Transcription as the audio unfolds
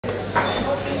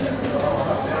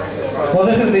Well,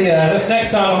 this is this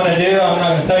next song I'm going to do. I'm not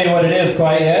going to tell you what it is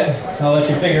quite yet. I'll let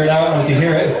you figure it out once you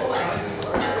hear it.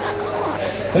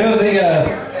 But it was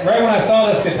right when I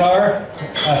saw this guitar,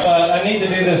 I thought I need to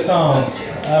do this song.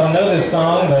 I don't know this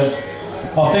song, but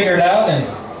I'll figure it out, and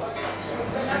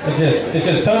it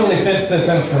just totally fits this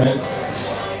instrument.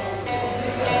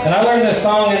 And I learned this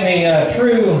song in the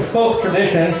true folk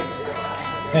tradition.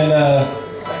 And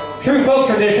true folk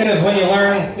tradition is when you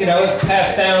learn, it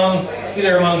passed down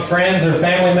either among friends or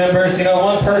family members.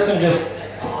 One person just,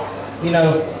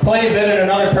 plays it and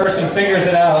another person figures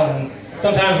it out. And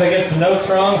sometimes they get some notes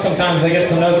wrong, sometimes they get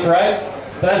some notes right.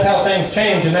 But that's how things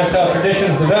change, and that's how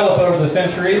traditions develop over the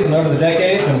centuries and over the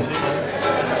decades. And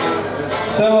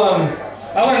so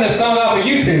I learned this song off of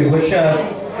YouTube, which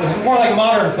is more like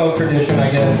modern folk tradition, I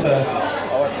guess.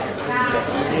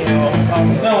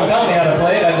 Since no one taught me how to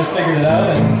play it, I just figured it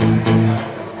out.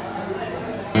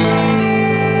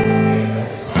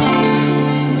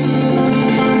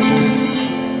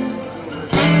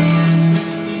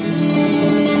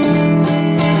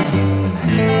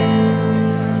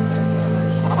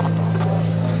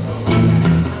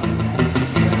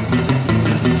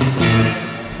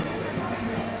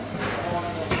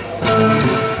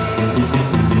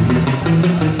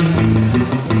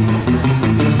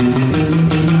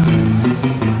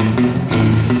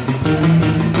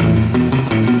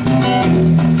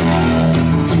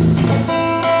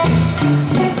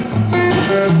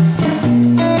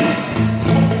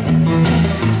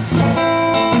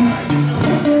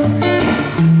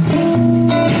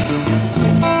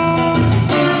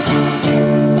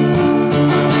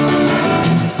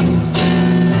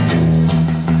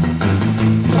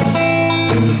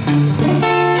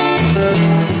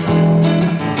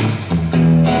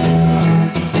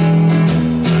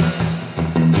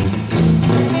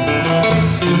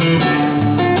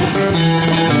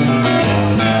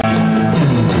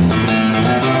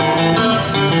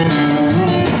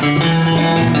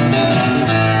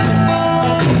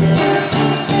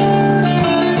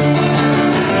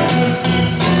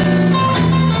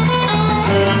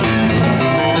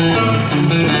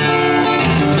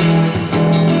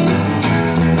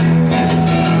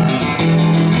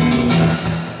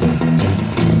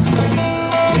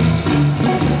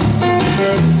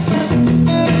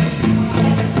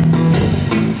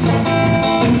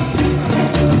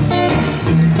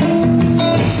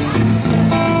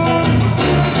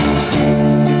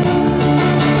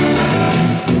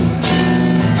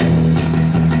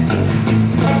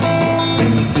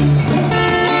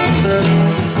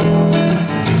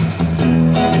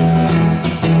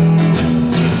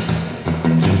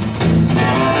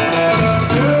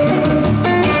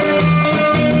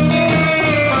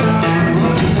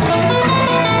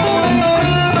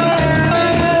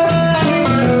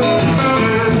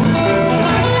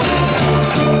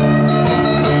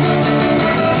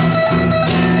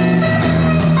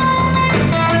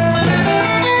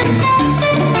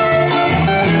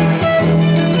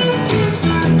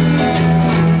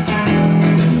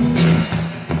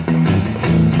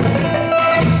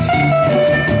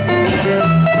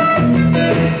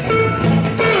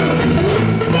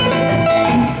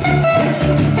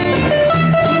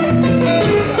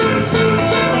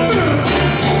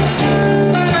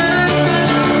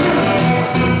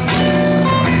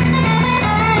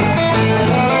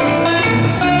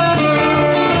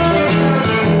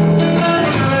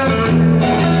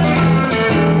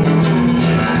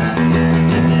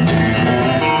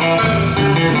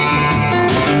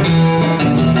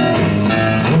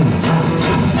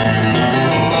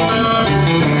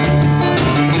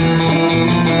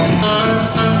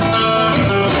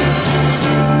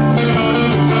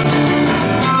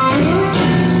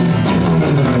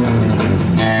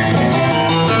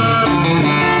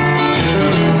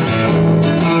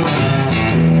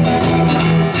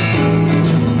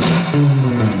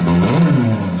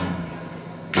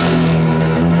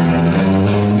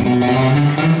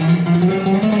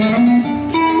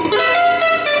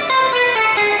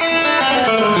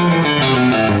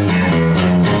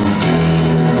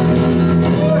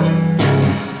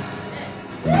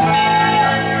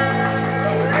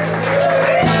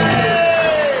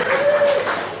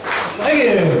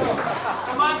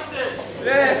 Munsters.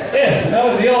 Yes, that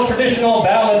was the old traditional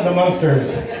ballad, the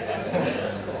Munsters.